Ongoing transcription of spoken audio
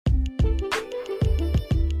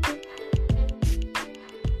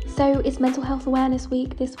So it's Mental Health Awareness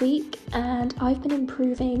Week this week, and I've been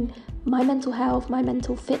improving my mental health, my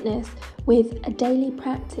mental fitness with a daily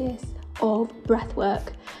practice of breath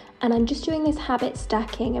work. And I'm just doing this habit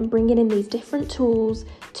stacking and bringing in these different tools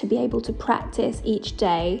to be able to practice each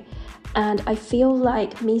day. And I feel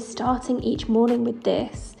like me starting each morning with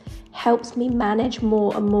this helps me manage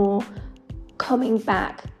more and more coming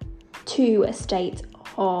back to a state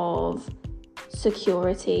of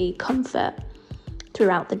security, comfort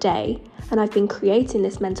throughout the day. And I've been creating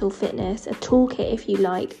this mental fitness, a toolkit if you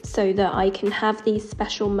like, so that I can have these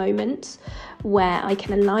special moments where I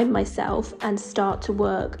can align myself and start to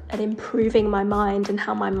work at improving my mind and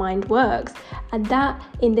how my mind works. And that,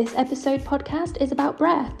 in this episode podcast, is about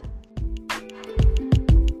breath.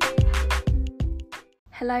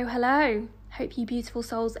 Hello. Hope you beautiful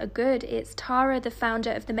souls are good. It's Tara, the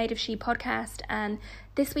founder of the Made of She podcast, and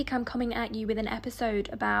this week I'm coming at you with an episode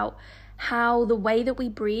about how the way that we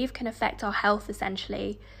breathe can affect our health,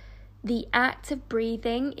 essentially. The act of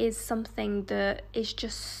breathing is something that is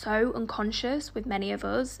just so unconscious with many of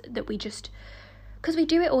us that because we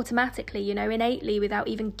do it automatically, innately, without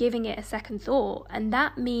even giving it a second thought. And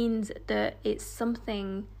that means that it's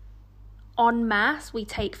something en masse we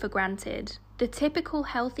take for granted. The typical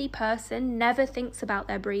healthy person never thinks about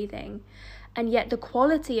their breathing, and yet the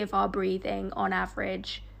quality of our breathing on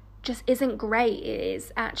average just isn't great. It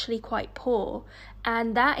is actually quite poor,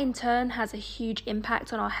 and that in turn has a huge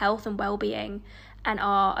impact on our health and well-being and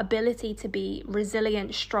our ability to be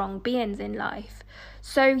resilient, strong beings in life.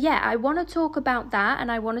 So I want to talk about that,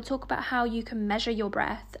 and I want to talk about how you can measure your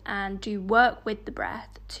breath and do work with the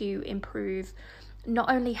breath to improve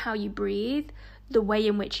not only how you breathe, the way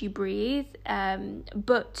in which you breathe,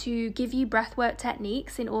 but to give you breathwork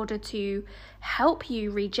techniques in order to help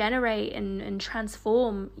you regenerate and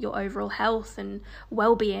transform your overall health and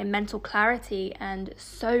well-being, mental clarity, and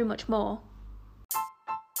so much more.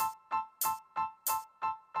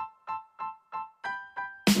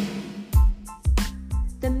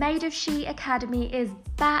 The Made of She Academy is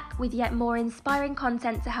back with yet more inspiring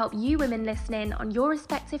content to help you women listening on your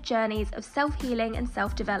respective journeys of self-healing and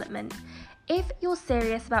self-development. If you're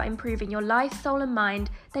serious about improving your life, soul and mind,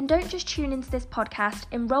 then don't just tune into this podcast,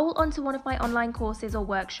 enroll onto one of my online courses or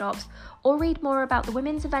workshops, or read more about the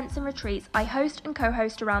women's events and retreats I host and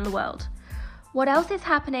co-host around the world. What else is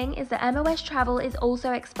happening is that MOS Travel is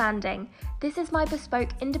also expanding. This is my bespoke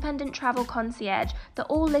independent travel concierge that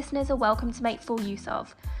all listeners are welcome to make full use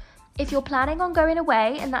of. If you're planning on going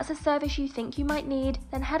away and that's a service you think you might need,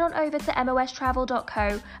 then head on over to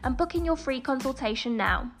mostravel.co and book in your free consultation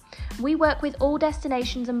now. We work with all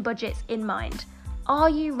destinations and budgets in mind. Are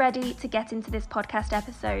you ready to get into this podcast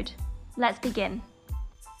episode? Let's begin.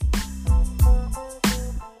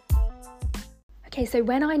 Okay, so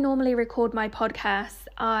when I normally record my podcasts,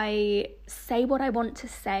 I say what I want to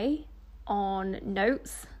say on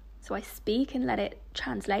notes. So I speak and let it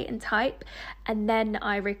translate and type, and then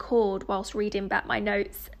I record whilst reading back my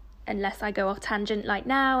notes, unless I go off tangent like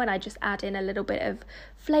now, and I just add in a little bit of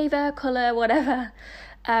flavour, colour, whatever.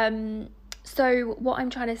 So what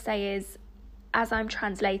I'm trying to say is, as I'm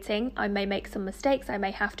translating, I may make some mistakes, I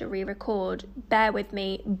may have to re-record, bear with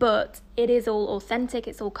me, but it is all authentic,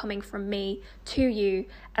 it's all coming from me to you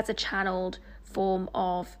as a channeled form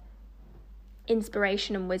of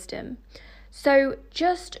inspiration and wisdom. So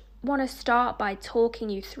just want to start by talking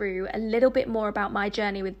you through a little bit more about my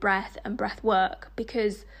journey with breath and breath work,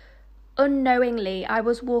 because unknowingly I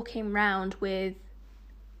was walking around with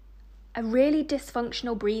a really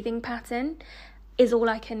dysfunctional breathing pattern, is all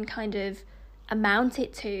I can kind of amount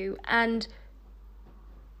it to. And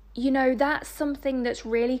that's something that's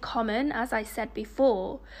really common, as I said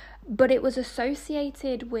before, but it was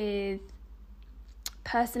associated with,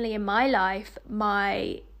 personally in my life,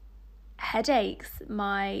 my headaches,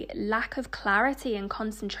 my lack of clarity and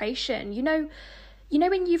concentration.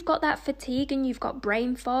 When you've got that fatigue and you've got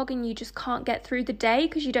brain fog and you just can't get through the day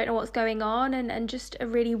because you don't know what's going on, and just a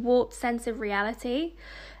really warped sense of reality,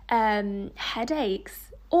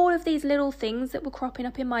 headaches, all of these little things that were cropping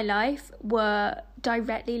up in my life were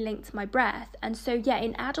directly linked to my breath. And so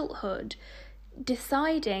in adulthood,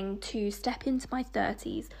 deciding to step into my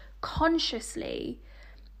 30s consciously,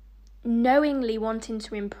 knowingly wanting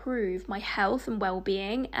to improve my health and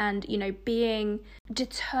well-being, and being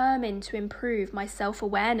determined to improve my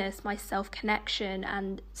self-awareness, my self-connection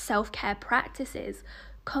and self-care practices,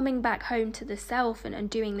 coming back home to the self and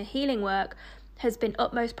doing the healing work has been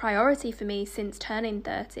utmost priority for me since turning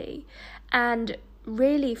 30. And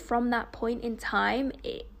really from that point in time,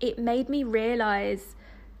 it made me realize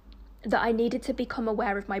that I needed to become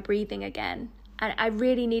aware of my breathing again. And I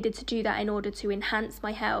really needed to do that in order to enhance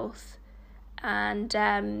my health. And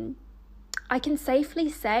I can safely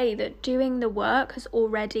say that doing the work has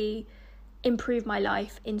already improved my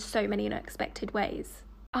life in so many unexpected ways.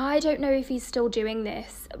 I don't know if he's still doing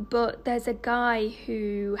this, but there's a guy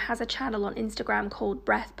who has a channel on Instagram called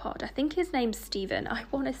BreathPod. I think his name's Stephen. I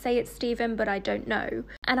want to say it's Stephen, but I don't know.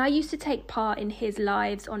 And I used to take part in his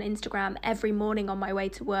lives on Instagram every morning on my way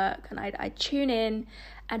to work. And I'd tune in,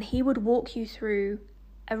 and he would walk you through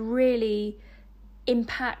a really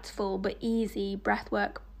impactful but easy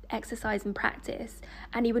breathwork exercise and practice.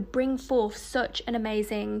 And he would bring forth such an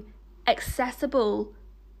amazing, accessible,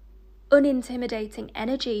 unintimidating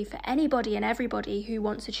energy for anybody and everybody who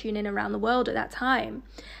wants to tune in around the world at that time.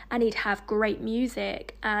 And he'd have great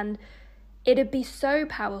music, and it'd be so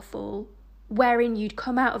powerful, wherein you'd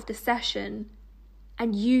come out of the session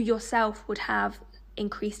and you yourself would have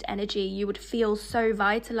increased energy. You would feel so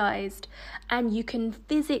vitalized, and you can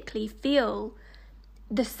physically feel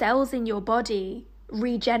the cells in your body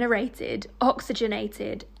regenerated,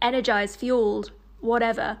 oxygenated, energized, fueled,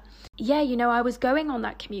 whatever. Yeah, I was going on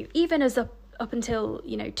that commute, even as up until,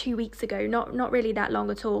 2 weeks ago, not really that long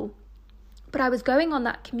at all. But I was going on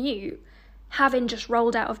that commute, having just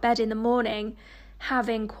rolled out of bed in the morning,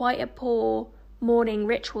 having quite a poor morning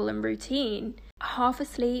ritual and routine, half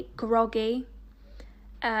asleep, groggy,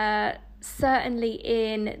 certainly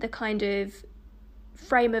in the kind of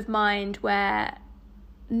frame of mind where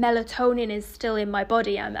melatonin is still in my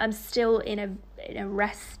body. I'm still in a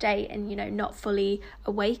rest state and, not fully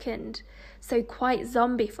awakened. So quite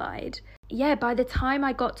zombified. Yeah, by the time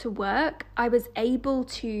I got to work, I was able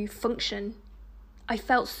to function. I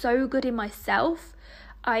felt so good in myself.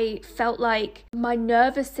 I felt like my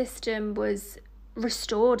nervous system was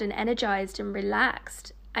restored and energized and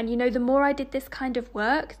relaxed. And, the more I did this kind of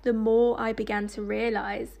work, the more I began to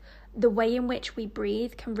realize the way in which we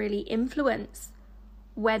breathe can really influence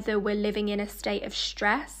whether we're living in a state of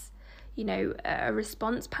stress, a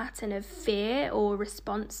response pattern of fear, or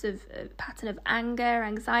a pattern of anger,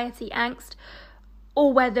 anxiety, angst,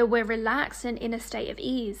 or whether we're relaxed and in a state of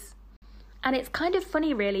ease. And it's kind of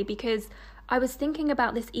funny, really, because I was thinking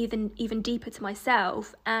about this even deeper to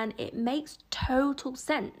myself, and it makes total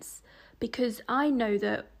sense, because I know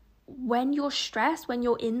that when you're stressed, when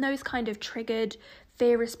you're in those kind of triggered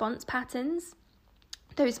fear response patterns,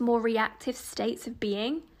 those more reactive states of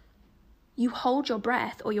being, you hold your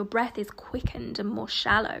breath, or your breath is quickened and more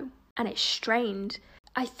shallow, and it's strained.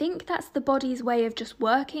 I think that's the body's way of just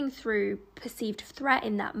working through perceived threat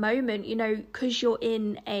in that moment, because you're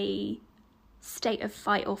in a state of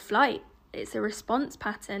fight or flight. It's a response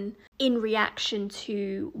pattern in reaction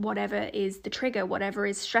to whatever is the trigger, whatever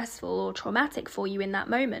is stressful or traumatic for you in that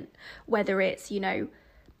moment, whether it's,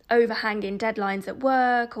 overhanging deadlines at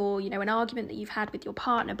work, or an argument that you've had with your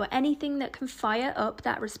partner. But anything that can fire up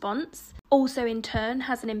that response also in turn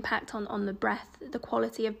has an impact on the breath, the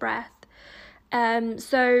quality of breath.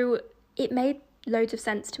 So it made loads of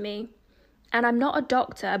sense to me. And I'm not a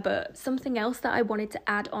doctor, but something else that I wanted to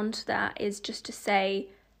add on to that is just to say,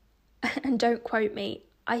 and don't quote me,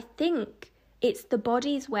 I think it's the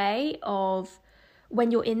body's way of,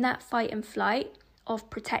 when you're in that fight and flight, of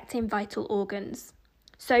protecting vital organs.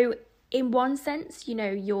 So in one sense,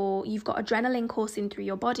 you've got adrenaline coursing through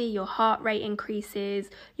your body, your heart rate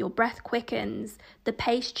increases, your breath quickens, the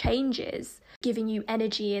pace changes, giving you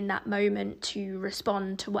energy in that moment to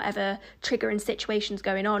respond to whatever trigger and situation's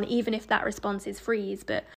going on, even if that response is freeze.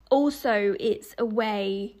 But also it's a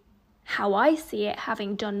way, how I see it,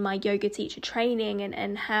 having done my yoga teacher training,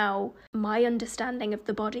 and how my understanding of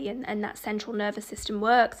the body and that central nervous system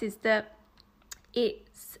works, is that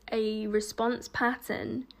it's a response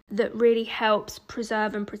pattern that really helps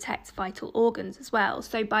preserve and protect vital organs as well.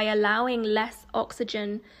 So by allowing less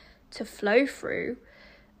oxygen to flow through,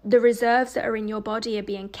 the reserves that are in your body are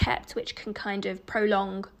being kept, which can kind of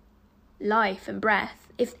prolong life and breath,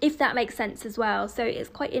 if that makes sense as well. So it's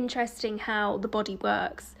quite interesting how the body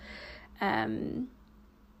works.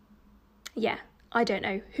 I don't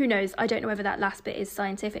know. Who knows? I don't know whether that last bit is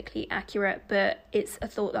scientifically accurate, but it's a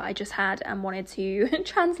thought that I just had and wanted to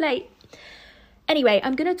translate. Anyway,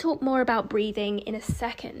 I'm going to talk more about breathing in a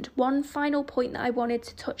second. One final point that I wanted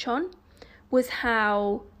to touch on was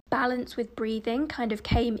how balance with breathing kind of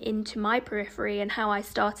came into my periphery, and how I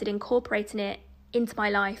started incorporating it into my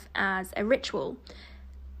life as a ritual.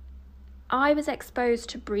 I was exposed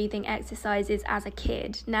to breathing exercises as a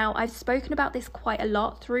kid. Now, I've spoken about this quite a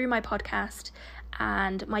lot through my podcast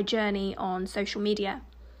and my journey on social media.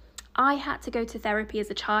 I had to go to therapy as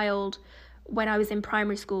a child when I was in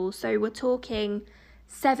primary school. So we're talking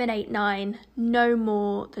 7, 8, 9, no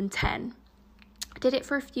more than 10. Did it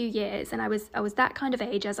for a few years, and I was that kind of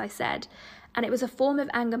age, as I said, and it was a form of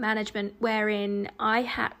anger management wherein I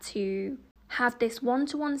had to have this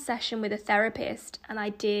one-to-one session with a therapist, and I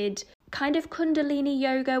did kind of Kundalini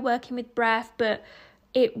yoga, working with breath, but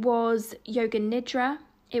it was yoga nidra,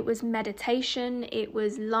 it was meditation, it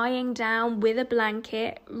was lying down with a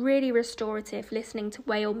blanket, really restorative, listening to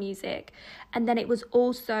whale music, and then it was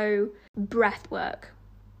also breath work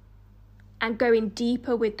and going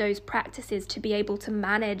deeper with those practices to be able to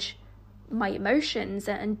manage my emotions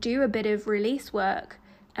and do a bit of release work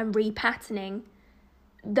and repatterning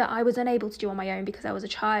that I was unable to do on my own because I was a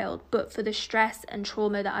child, but for the stress and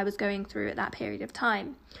trauma that I was going through at that period of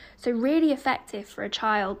time. So really effective for a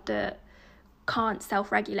child that can't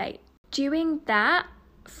self-regulate. Doing that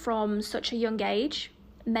from such a young age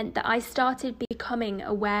meant that I started becoming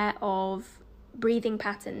aware of breathing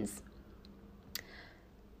patterns.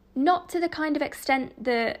 Not to the kind of extent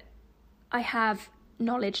that I have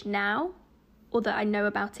knowledge now, or that I know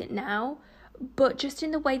about it now, but just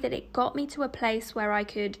in the way that it got me to a place where I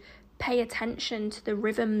could pay attention to the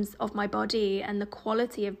rhythms of my body and the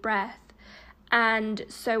quality of breath, and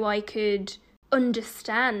so I could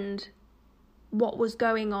understand what was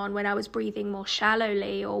going on when I was breathing more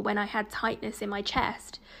shallowly or when I had tightness in my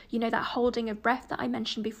chest, that holding of breath that I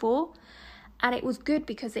mentioned before. And it was good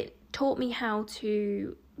because it taught me how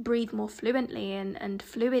to breathe more fluently and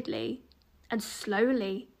fluidly and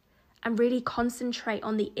slowly, and really concentrate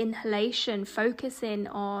on the inhalation, focusing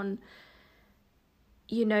on,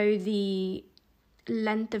 the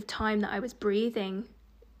length of time that I was breathing,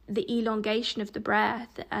 the elongation of the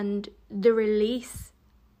breath, and the release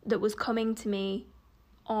that was coming to me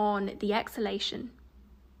on the exhalation,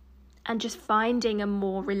 and just finding a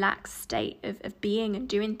more relaxed state of being and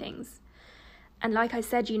doing things. And like I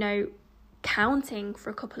said, counting for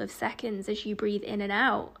a couple of seconds as you breathe in and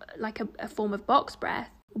out, like a form of box breath,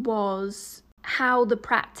 was how the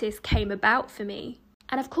practice came about for me.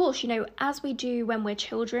 And of course, as we do when we're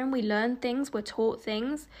children, we learn things, we're taught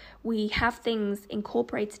things, we have things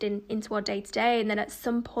incorporated into our day-to-day, and then at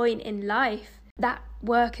some point in life, that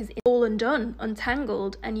work is all undone,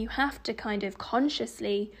 untangled, and you have to kind of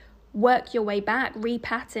consciously work your way back,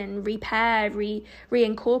 repattern, repair,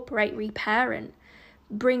 reincorporate, reparent,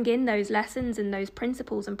 bring in those lessons and those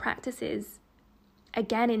principles and practices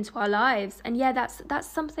again into our lives. And yeah, that's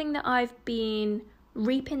something that I've been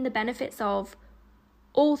reaping the benefits of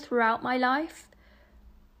all throughout my life.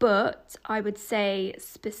 But I would say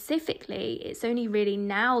specifically, it's only really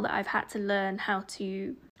now that I've had to learn how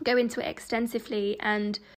to go into it extensively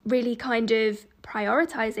and really kind of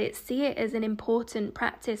prioritize it, see it as an important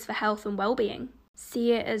practice for health and well-being,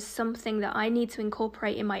 see it as something that I need to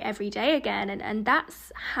incorporate in my everyday again. And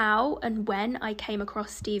that's how and when I came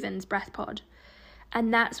across Stephen's Breath Pod.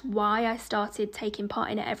 And that's why I started taking part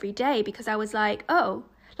in it every day, because I was like,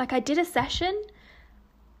 I did a session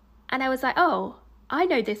and I was like, I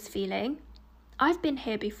know this feeling. I've been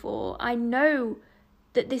here before. I know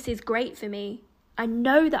that this is great for me. I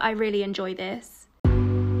know that I really enjoy this.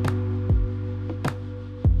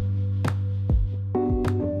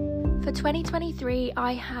 For 2023,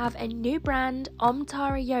 I have a new brand,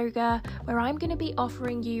 Tara Yoga, where I'm going to be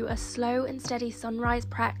offering you a slow and steady sunrise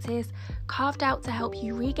practice carved out to help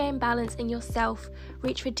you regain balance in yourself,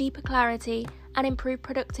 reach for deeper clarity, and improve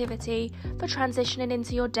productivity for transitioning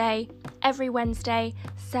into your day every Wednesday,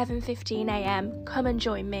 7:15 a.m. Come and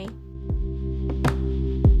join me.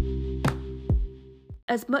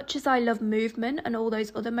 As much as I love movement and all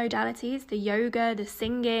those other modalities, the yoga, the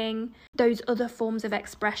singing, those other forms of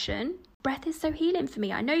expression, breath is so healing for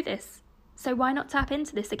me. I know this. So why not tap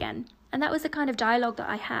into this again? And that was the kind of dialogue that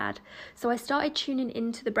I had. So I started tuning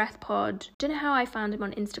into the Breath Pod. Don't know how I found him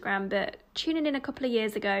on Instagram, but tuning in a couple of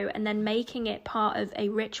years ago and then making it part of a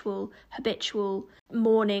ritual, habitual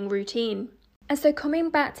morning routine. And so coming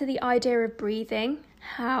back to the idea of breathing,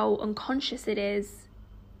 how unconscious it is,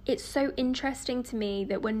 it's so interesting to me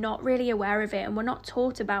that we're not really aware of it and we're not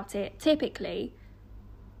taught about it typically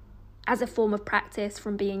as a form of practice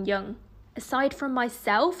from being young. Aside from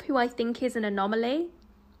myself, who I think is an anomaly,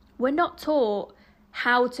 we're not taught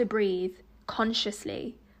how to breathe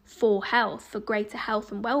consciously for health, for greater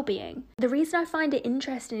health and well-being. The reason I find it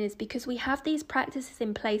interesting is because we have these practices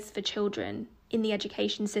in place for children in the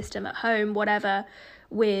education system, at home, whatever,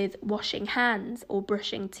 with washing hands or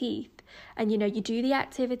brushing teeth. And you do the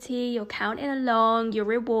activity, you're counting along, you're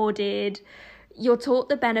rewarded, you're taught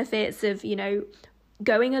the benefits of,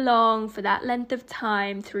 going along for that length of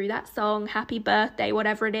time through that song, happy birthday,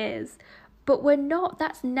 whatever it is. But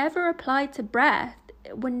that's never applied to breath.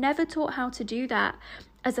 We're never taught how to do that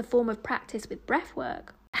as a form of practice with breath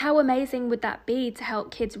work. How amazing would that be to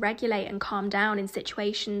help kids regulate and calm down in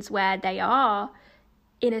situations where they are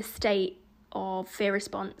in a state of fear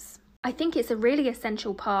response? I think it's a really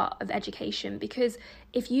essential part of education, because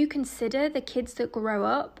if you consider the kids that grow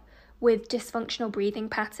up with dysfunctional breathing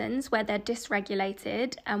patterns where they're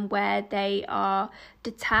dysregulated and where they are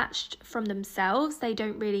detached from themselves, they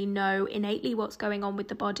don't really know innately what's going on with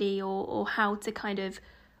the body or how to kind of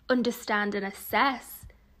understand and assess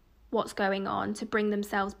what's going on to bring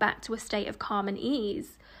themselves back to a state of calm and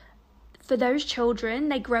ease. For those children,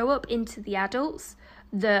 they grow up into the adults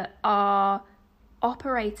that are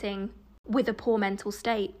operating with a poor mental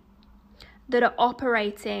state, that are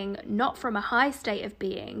operating not from a high state of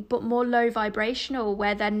being, but more low vibrational,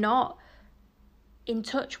 where they're not in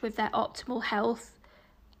touch with their optimal health.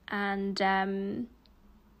 And I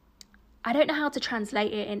don't know how to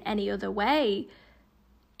translate it in any other way.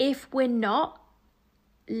 If we're not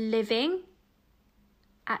living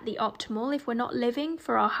at the optimal, if we're not living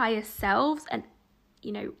for our highest selves and,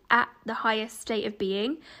 at the highest state of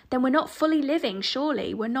being, then we're not fully living,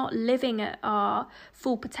 surely. We're not living at our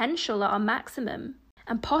full potential, at our maximum.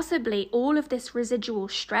 And possibly all of this residual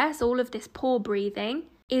stress, all of this poor breathing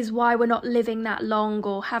is why we're not living that long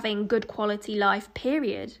or having good quality life,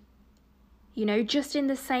 period. Just in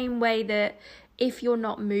the same way that if you're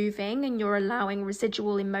not moving and you're allowing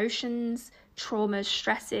residual emotions, traumas,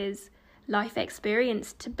 stresses, life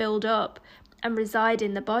experience to build up and reside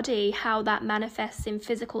in the body, how that manifests in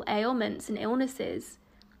physical ailments and illnesses,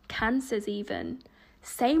 cancers even.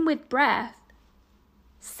 Same with breath.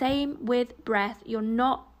 You're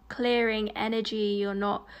not clearing energy. You're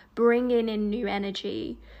not bringing in new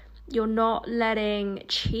energy. You're not letting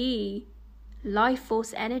chi, life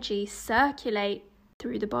force energy, circulate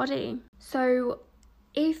through the body. So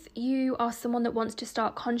if you are someone that wants to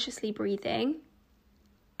start consciously breathing,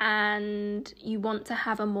 and you want to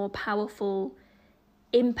have a more powerful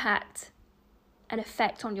impact and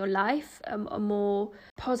effect on your life, a more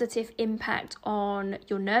positive impact on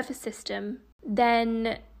your nervous system,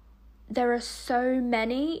 then there are so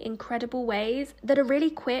many incredible ways that are really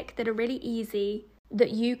quick, that are really easy, that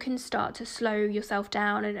you can start to slow yourself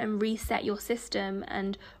down and reset your system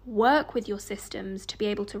and work with your systems to be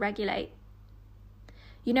able to regulate.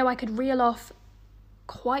 I could reel off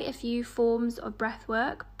quite a few forms of breath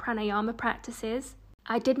work, pranayama practices.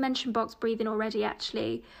 I did mention box breathing already,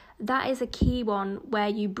 actually. That is a key one, where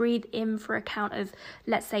you breathe in for a count of,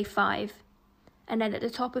 let's say, 5. And then at the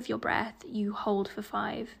top of your breath, you hold for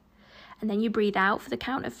 5. And then you breathe out for the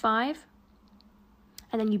count of 5.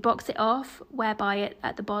 And then you box it off, whereby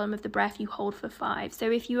at the bottom of the breath, you hold for 5.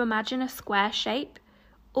 So if you imagine a square shape,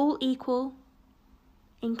 all equal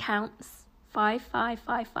in counts, 5, 5,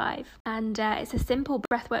 5, 5. And it's a simple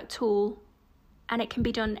breathwork tool, and it can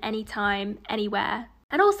be done anytime, anywhere.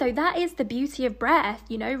 And also, that is the beauty of breath,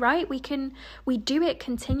 right? We do it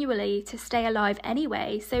continually to stay alive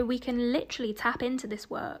anyway, so we can literally tap into this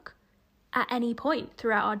work at any point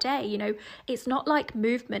throughout our day. It's not like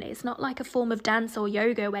movement. It's not like a form of dance or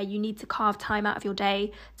yoga where you need to carve time out of your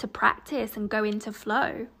day to practice and go into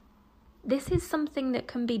flow. This is something that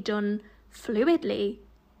can be done fluidly,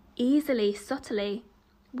 easily, subtly,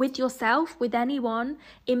 with yourself, with anyone,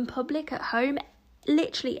 in public, at home,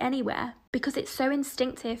 literally anywhere, because it's so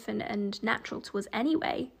instinctive and natural to us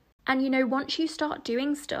anyway. And once you start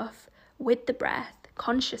doing stuff with the breath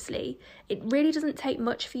consciously, it really doesn't take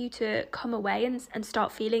much for you to come away and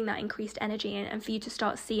start feeling that increased energy and for you to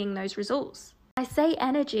start seeing those results. I say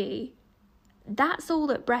energy, that's all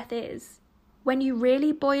that breath is. When you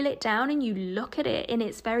really boil it down and you look at it in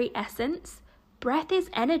its very essence, breath is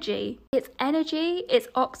energy. It's energy, it's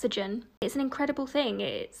oxygen. It's an incredible thing.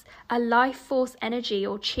 It's a life force energy,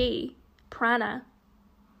 or chi, prana,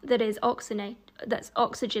 that's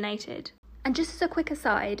oxygenated. And just as a quick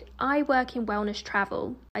aside, I work in wellness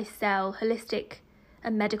travel. I sell holistic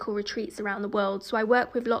and medical retreats around the world. So I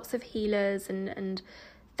work with lots of healers and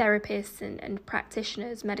therapists and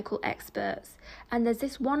practitioners, medical experts. And there's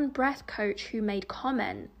this one breath coach who made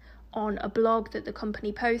comment on a blog that the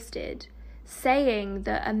company posted, saying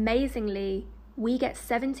that amazingly, we get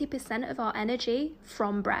 70% of our energy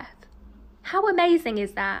from breath. How amazing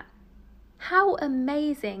is that? How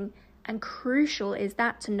amazing and crucial is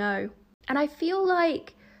that to know? And I feel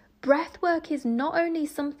like breath work is not only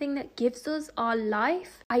something that gives us our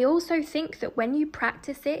life, I also think that when you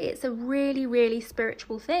practice it, it's a really, really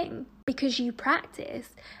spiritual thing, because you practice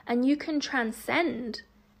and you can transcend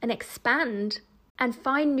and expand and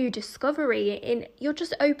find new discovery. You're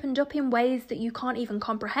just opened up in ways that you can't even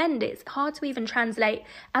comprehend. It's hard to even translate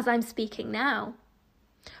as I'm speaking now.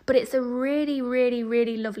 But it's a really, really,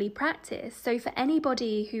 really lovely practice. So for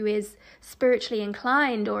anybody who is spiritually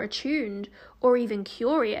inclined or attuned or even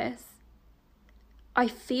curious, I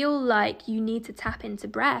feel like you need to tap into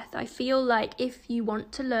breath. I feel like if you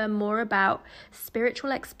want to learn more about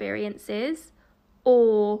spiritual experiences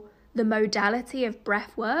or the modality of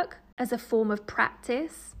breath work as a form of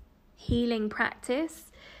practice, healing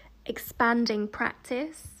practice, expanding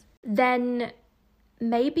practice, then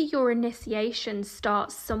maybe your initiation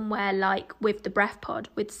starts somewhere like with the Breath Pod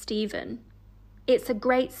with Stephen. It's a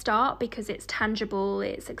great start because it's tangible,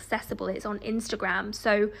 it's accessible, it's on Instagram,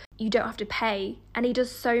 so you don't have to pay. And he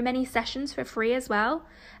does so many sessions for free as well.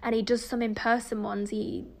 And he does some in-person ones.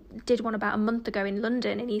 He did one about a month ago in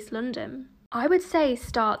London, in East London. I would say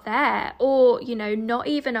start there, or, not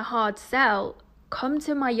even a hard sell. Come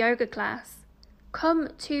to my yoga class. Come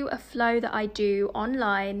to a flow that I do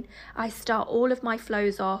online. I start all of my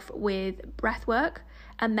flows off with breath work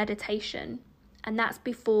and meditation. And that's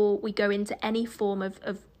before we go into any form of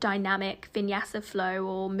dynamic vinyasa flow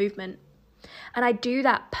or movement. And I do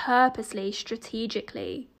that purposely,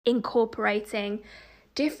 strategically, incorporating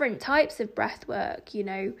different types of breath work,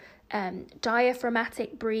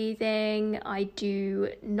 diaphragmatic breathing. I do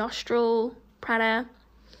nostril prana.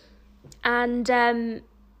 And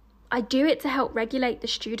I do it to help regulate the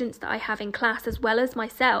students that I have in class, as well as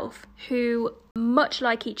myself, who, much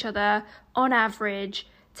like each other, on average,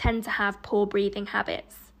 tend to have poor breathing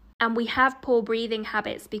habits. And we have poor breathing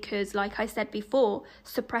habits because, like I said before,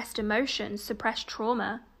 suppressed emotions, suppressed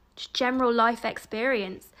trauma, just general life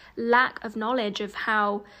experience, lack of knowledge of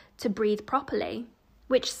how to breathe properly,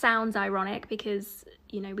 which sounds ironic because,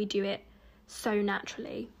 we do it so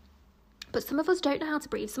naturally. But some of us don't know how to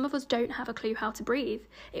breathe. Some of us don't have a clue how to breathe.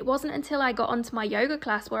 It wasn't until I got onto my yoga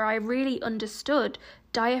class where I really understood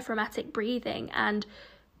diaphragmatic breathing and,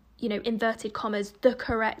 inverted commas, the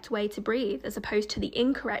correct way to breathe as opposed to the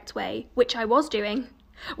incorrect way, which I was doing,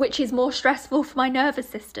 which is more stressful for my nervous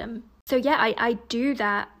system. So yeah, I do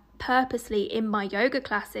that purposely in my yoga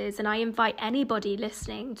classes, and I invite anybody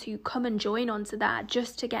listening to come and join onto that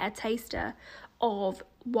just to get a taster of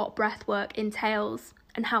what breath work entails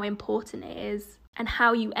and how important it is and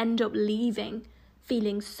how you end up leaving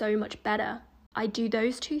feeling so much better. I do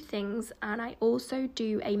those two things, and I also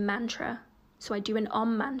do a mantra. So I do an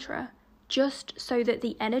Om mantra, just so that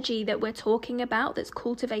the energy that we're talking about that's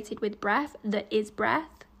cultivated with breath, that is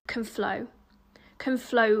breath, can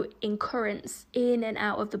flow in currents in and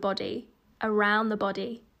out of the body, around the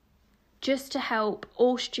body, just to help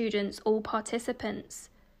all students, all participants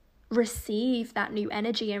receive that new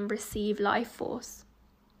energy and receive life force.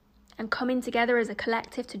 And coming together as a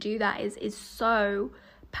collective to do that is so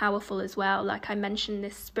powerful as well. Like I mentioned,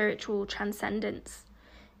 this spiritual transcendence.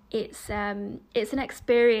 It's an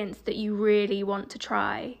experience that you really want to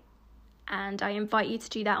try. And I invite you to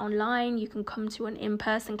do that online. You can come to an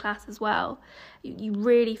in-person class as well. You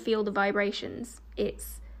really feel the vibrations.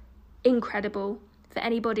 It's incredible. For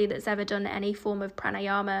anybody that's ever done any form of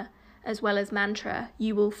pranayama as well as mantra,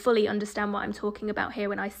 you will fully understand what I'm talking about here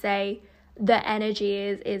when I say the energy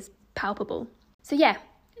is palpable. So yeah,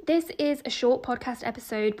 this is a short podcast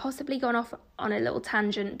episode, possibly gone off on a little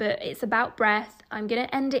tangent, but it's about breath. I'm going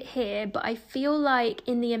to end it here, but I feel like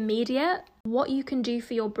in the immediate, what you can do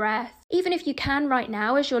for your breath, even if you can right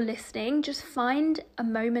now as you're listening, just find a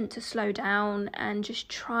moment to slow down and just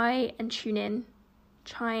try and tune in.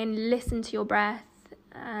 Try and listen to your breath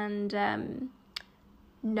and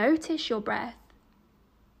notice your breath.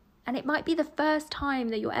 And it might be the first time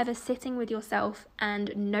that you're ever sitting with yourself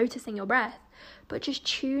and noticing your breath, but just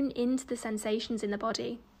tune into the sensations in the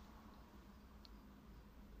body.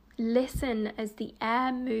 Listen as the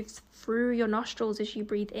air moves through your nostrils as you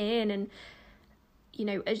breathe in, and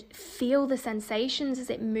feel the sensations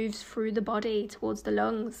as it moves through the body towards the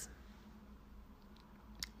lungs.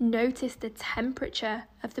 Notice the temperature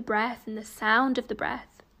of the breath and the sound of the breath.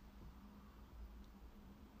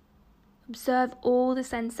 Observe all the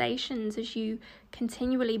sensations as you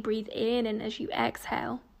continually breathe in and as you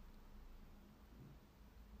exhale.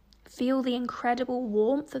 Feel the incredible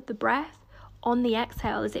warmth of the breath on the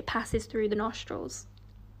exhale as it passes through the nostrils.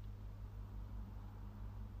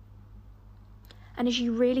 And as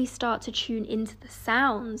you really start to tune into the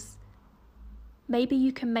sounds, maybe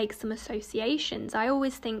you can make some associations. I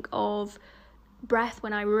always think of breath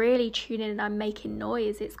when I really tune in and I'm making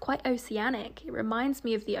noise. It's quite oceanic. It reminds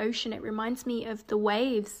me of the ocean. It reminds me of the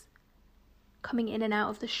waves coming in and out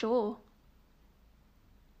of the shore.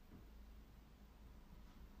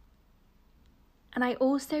 And I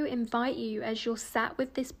also invite you, as you're sat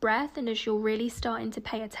with this breath and as you're really starting to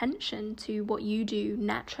pay attention to what you do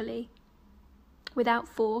naturally, without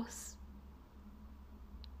force.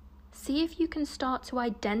 See if you can start to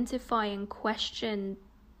identify and question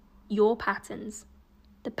your patterns,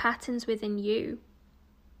 the patterns within you.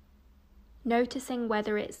 Noticing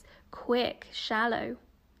whether it's quick, shallow,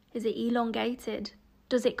 is it elongated?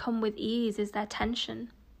 Does it come with ease? Is there tension?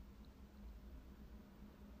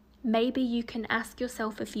 Maybe you can ask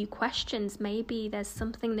yourself a few questions. Maybe there's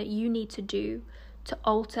something that you need to do to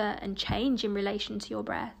alter and change in relation to your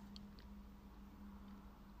breath.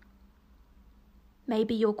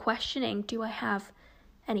 Maybe you're questioning, do I have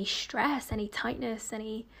any stress, any tightness,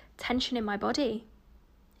 any tension in my body?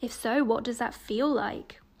 If so, what does that feel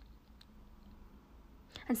like?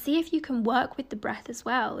 And see if you can work with the breath as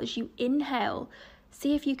well. As you inhale,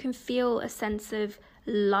 see if you can feel a sense of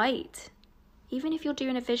light. Even if you're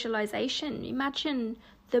doing a visualization, imagine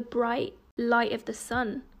the bright light of the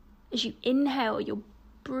sun. As you inhale, you're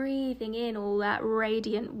breathing in all that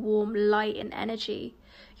radiant, warm light and energy.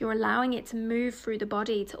 You're allowing it to move through the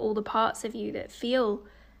body to all the parts of you that feel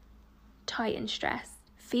tight and stressed.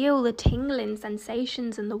 Feel the tingling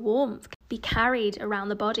sensations and the warmth be carried around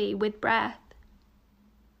the body with breath.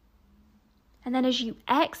 And then as you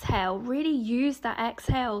exhale, really use that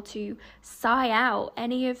exhale to sigh out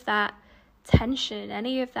any of that tension,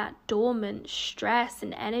 any of that dormant stress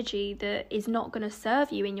and energy that is not going to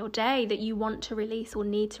serve you in your day, that you want to release or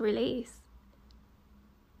need to release.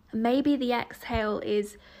 And maybe the exhale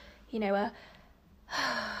is, a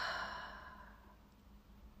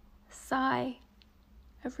sigh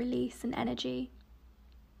of release and energy.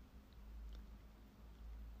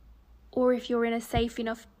 Or if you're in a safe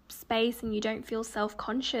enough space and you don't feel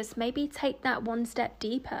self-conscious, maybe take that one step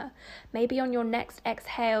deeper. Maybe on your next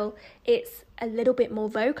exhale, it's a little bit more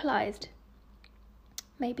vocalized.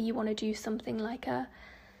 Maybe you want to do something like a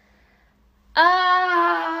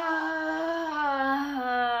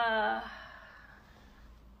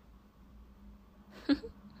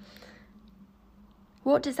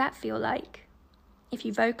What does that feel like if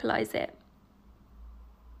you vocalize it?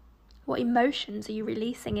 What emotions are you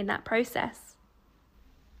releasing in that process?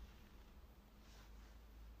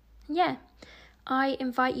 Yeah, I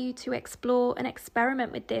invite you to explore and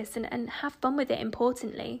experiment with this and have fun with it,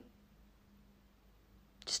 importantly.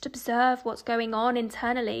 Just observe what's going on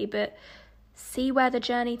internally, but see where the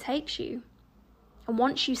journey takes you. And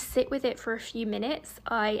once you sit with it for a few minutes,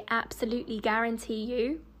 I absolutely guarantee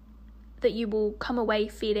you that you will come away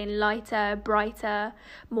feeling lighter, brighter,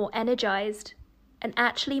 more energized, and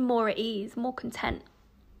actually more at ease, more content.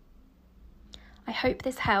 I hope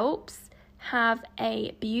this helps. Have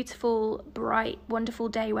a beautiful, bright, wonderful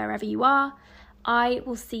day wherever you are. I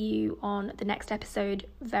will see you on the next episode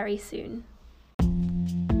very soon.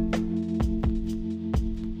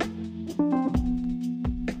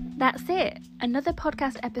 That's it. Another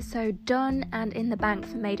podcast episode done and in the bank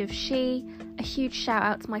for Made of She. A huge shout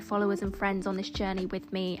out to my followers and friends on this journey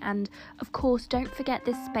with me. And of course, don't forget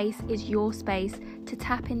this space is your space to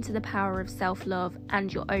tap into the power of self-love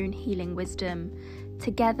and your own healing wisdom.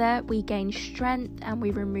 Together, we gain strength and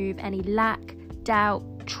we remove any lack, doubt,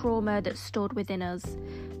 trauma that's stored within us.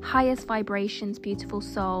 Highest vibrations, beautiful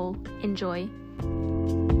soul. Enjoy.